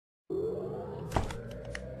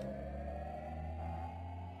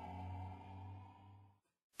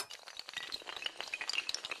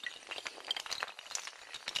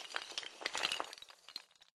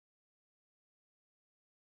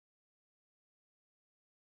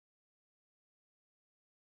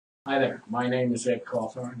Hi there, my name is Ed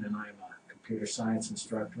Cawthorn and I'm a computer science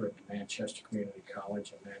instructor at Manchester Community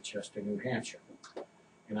College in Manchester, New Hampshire.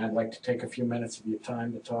 And I'd like to take a few minutes of your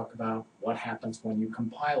time to talk about what happens when you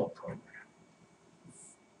compile a program.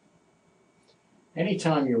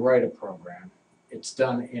 Anytime you write a program, it's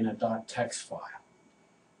done in a .text file.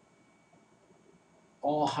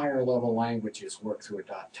 All higher level languages work through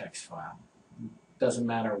a .text file. Doesn't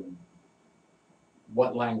matter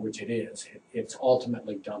what language it is, it's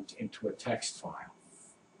ultimately dumped into a text file.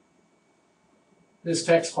 This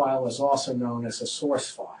text file is also known as a source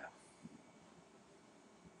file.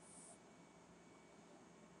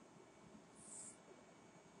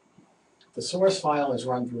 The source file is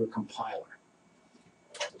run through a compiler.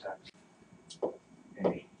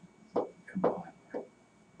 A compiler.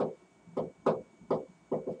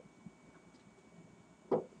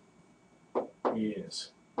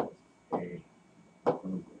 Is a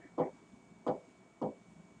program.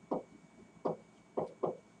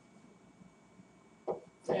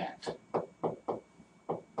 That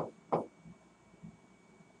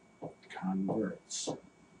converts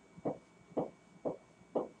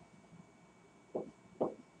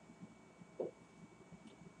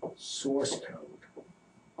source code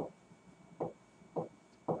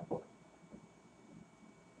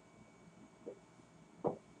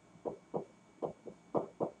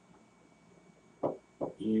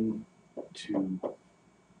into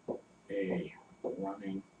a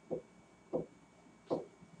running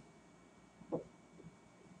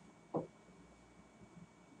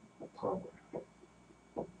program.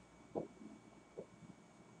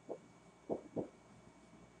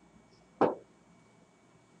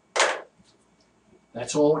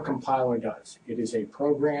 That's all a compiler does. It is a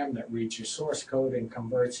program that reads your source code and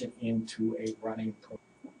converts it into a running program.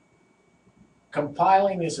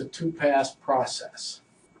 Compiling is a two-pass process.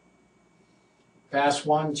 Pass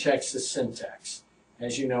one checks the syntax.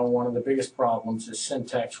 As you know, one of the biggest problems is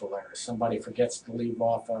syntextual errors. Somebody forgets to leave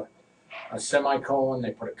off a semicolon,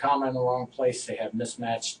 they put a comma in the wrong place, they have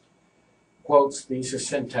mismatched quotes. These are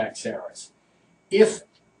syntax errors. If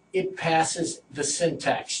it passes the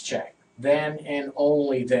syntax check, then and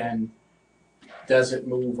only then does it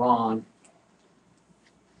move on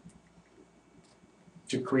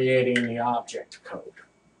to creating the object code.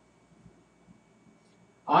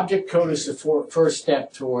 Object code is the first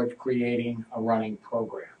step toward creating a running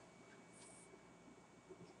program.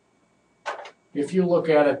 If you look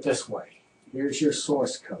at it this way, here's your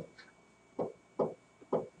source code.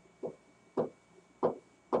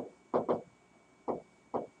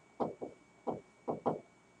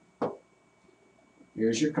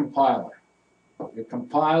 Here's your compiler. Your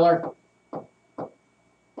compiler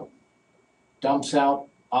dumps out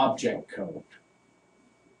object code.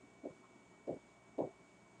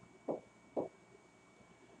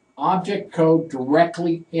 Object code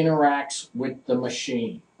directly interacts with the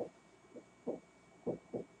machine.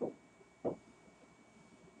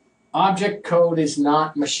 Object code is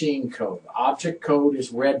not machine code. Object code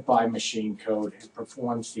is read by machine code and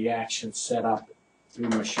performs the actions set up through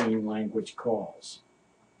machine language calls.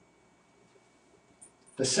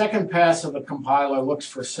 The second pass of the compiler looks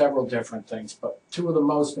for several different things, but two of the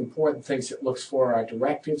most important things it looks for are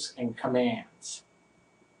directives and commands.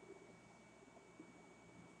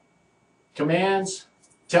 Commands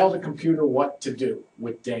tell the computer what to do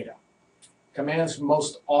with data. Commands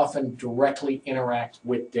most often directly interact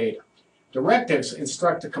with data. Directives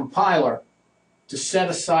instruct the compiler to set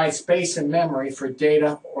aside space and memory for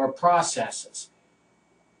data or processes.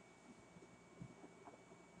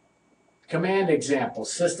 Command example,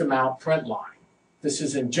 system out, print line. This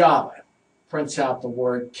is in Java. Prints out the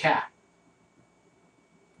word cat.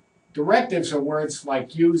 Directives are words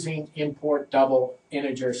like using, import, double,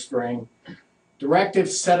 integer, string.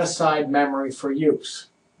 Directives set aside memory for use.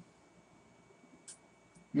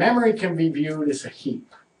 Memory can be viewed as a heap.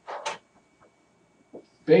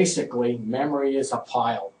 Basically, memory is a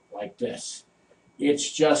pile like this. It's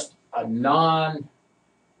just a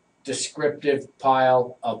non-descriptive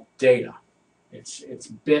pile of data. It's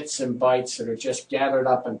bits and bytes that are just gathered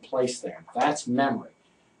up and placed there. That's memory.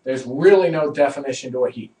 There's really no definition to a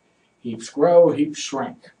heap. Heaps grow, heaps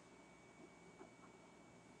shrink.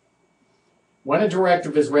 When a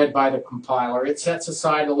directive is read by the compiler, it sets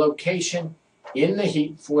aside a location in the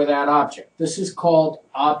heap for that object. This is called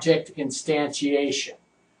object instantiation.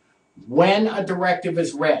 When a directive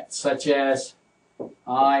is read, such as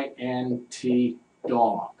int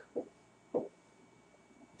dog,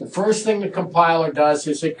 the first thing the compiler does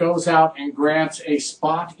is it goes out and grabs a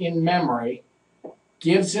spot in memory,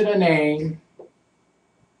 gives it a name,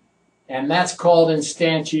 and that's called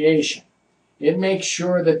instantiation. It makes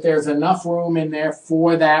sure that there's enough room in there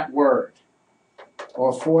for that word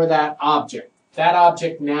or for that object. That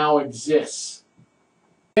object now exists.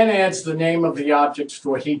 Then adds the name of the objects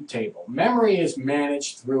to a heap table. Memory is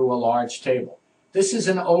managed through a large table. This is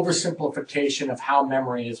an oversimplification of how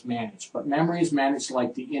memory is managed, but memory is managed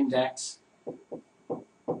like the index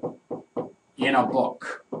in a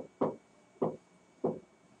book.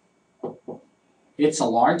 It's a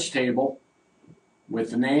large table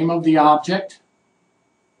with the name of the object,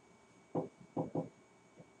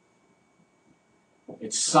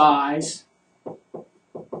 its size,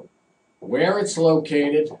 where it's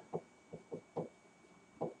located,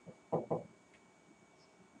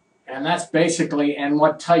 and that's basically, and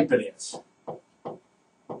what type it is.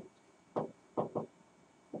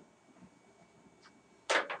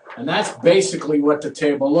 And that's basically what the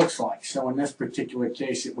table looks like. So in this particular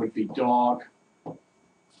case, it would be dog.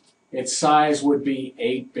 Its size would be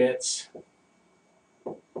 8 bits.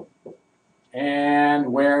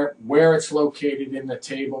 And where it's located in the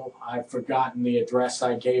table, I've forgotten the address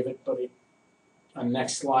I gave it, but on the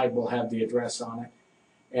next slide will have the address on it.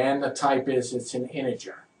 And the type is, it's an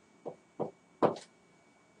integer.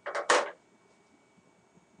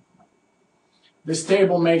 This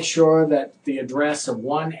table makes sure that the address of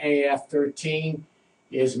 1AF13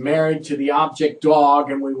 is married to the object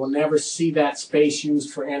dog, and we will never see that space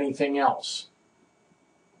used for anything else.